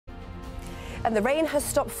And the rain has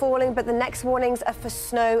stopped falling, but the next warnings are for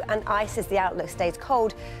snow and ice as the outlook stays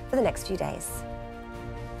cold for the next few days.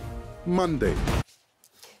 Monday.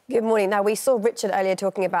 Good morning. Now, we saw Richard earlier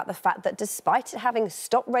talking about the fact that despite it having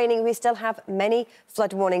stopped raining, we still have many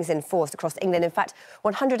flood warnings in force across England. In fact,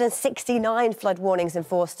 169 flood warnings in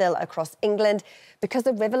force still across England because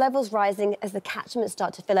the river levels rising as the catchments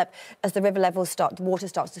start to fill up, as the river levels the water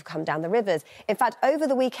starts to come down the rivers. In fact, over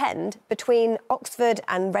the weekend, between Oxford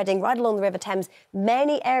and Reading, right along the River Thames,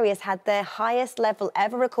 many areas had their highest level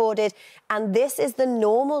ever recorded. And this is the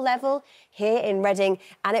normal level here in Reading,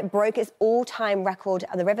 and it broke its all-time record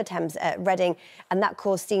at the River Thames at Reading, and that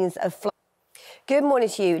caused scenes of flooding. Good morning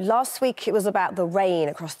to you. Last week it was about the rain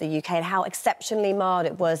across the UK and how exceptionally mild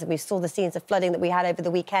it was, and we saw the scenes of flooding that we had over the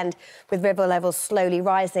weekend with river levels slowly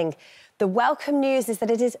rising. The welcome news is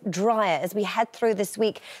that it is drier as we head through this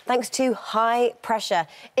week, thanks to high pressure.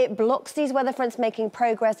 It blocks these weather fronts making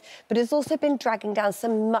progress, but it's also been dragging down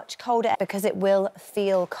some much colder air because it will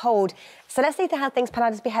feel cold. So let's see how things pan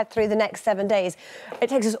out as we head through the next 7 days. It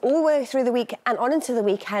takes us all the way through the week and on into the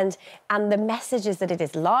weekend, and the message is that it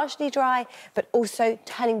is largely dry, but also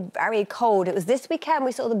turning very cold. It was this weekend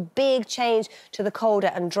we saw the big change to the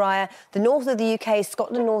colder and drier. The north of the UK,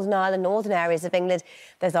 Scotland, Northern Ireland, northern areas of England,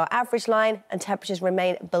 there's our average line, and temperatures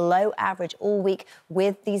remain below average all week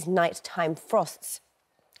with these nighttime frosts.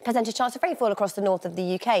 Percentage chance of rainfall across the north of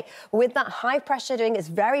the UK. With that high pressure doing its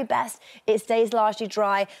very best, it stays largely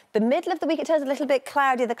dry. The middle of the week, it turns a little bit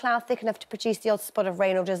cloudy, the cloud thick enough to produce the odd spot of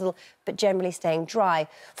rain or drizzle, but generally staying dry.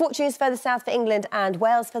 Fortunes further south for England and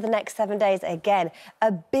Wales for the next 7 days. Again,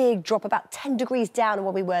 a big drop, about 10 degrees down on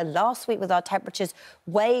where we were last week with our temperatures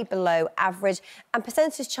way below average. And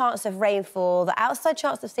percentage chance of rainfall, the outside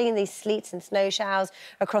chance of seeing these sleets and snow showers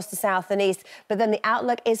across the south and east. But then the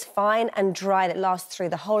outlook is fine and dry, and it lasts through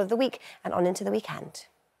the whole of the week and on into the weekend.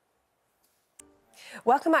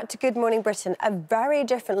 Welcome back to Good Morning Britain. A very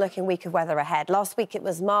different looking week of weather ahead. Last week it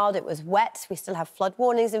was mild, it was wet. We still have flood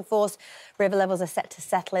warnings in force. River levels are set to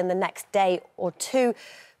settle in the next day or two.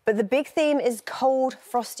 But the big theme is cold,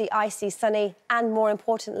 frosty, icy, sunny, and more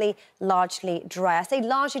importantly, largely dry. I say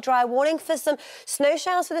largely dry. Warning for some snow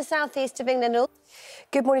showers for the southeast of England.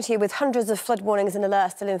 Good morning to you. With hundreds of flood warnings and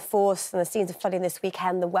alerts still in force and the scenes of flooding this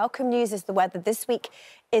weekend, the welcome news is the weather this week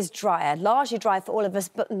is drier, largely dry for all of us,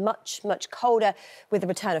 but much, much colder with the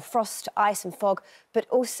return of frost, ice and fog, but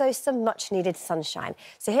also some much-needed sunshine.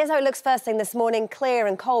 So here's how it looks first thing this morning. Clear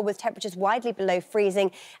and cold with temperatures widely below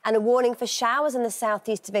freezing, and a warning for showers in the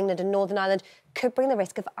southeast of England and Northern Ireland could bring the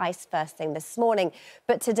risk of ice first thing this morning.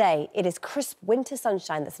 But today, it is crisp winter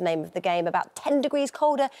sunshine that's the name of the game, about 10 degrees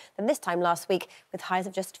colder than this time last week, with highs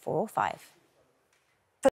of just 4 or 5.